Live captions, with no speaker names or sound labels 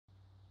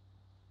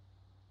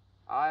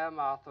I am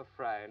Arthur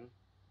Frayn,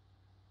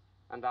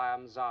 and I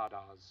am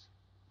Zardoz.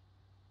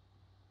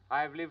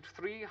 I have lived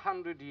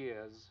 300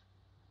 years,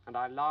 and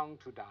I long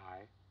to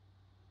die,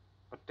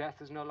 but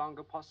death is no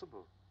longer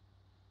possible.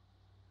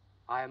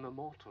 I am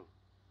immortal.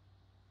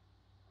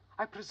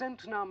 I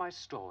present now my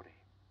story,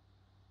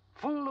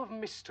 full of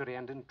mystery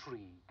and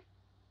intrigue,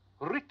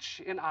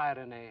 rich in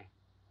irony,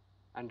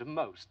 and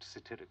most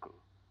satirical.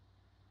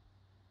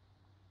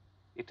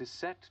 It is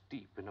set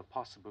deep in a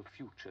possible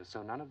future,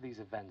 so none of these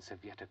events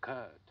have yet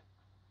occurred.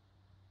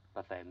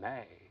 But they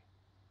may.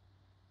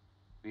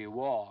 Be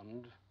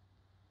warned,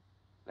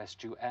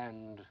 lest you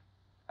end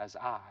as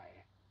I.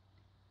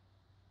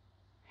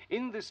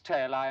 In this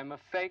tale, I am a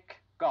fake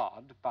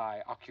god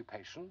by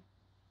occupation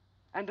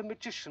and a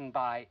magician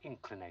by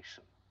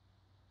inclination.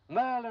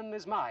 Merlin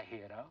is my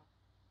hero.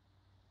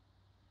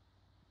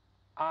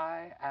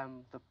 I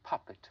am the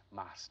puppet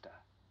master.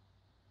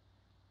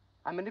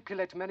 I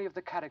manipulate many of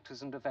the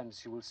characters and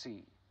events you will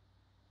see.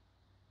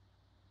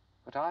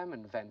 But I'm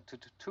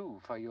invented,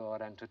 too, for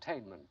your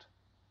entertainment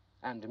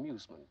and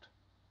amusement.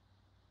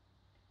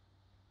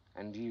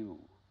 And you,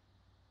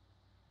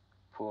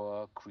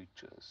 poor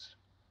creatures,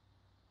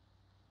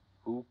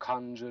 who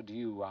conjured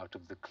you out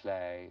of the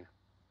clay,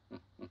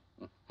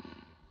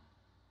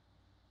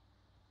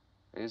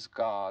 is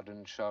God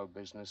in show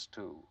business,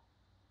 too.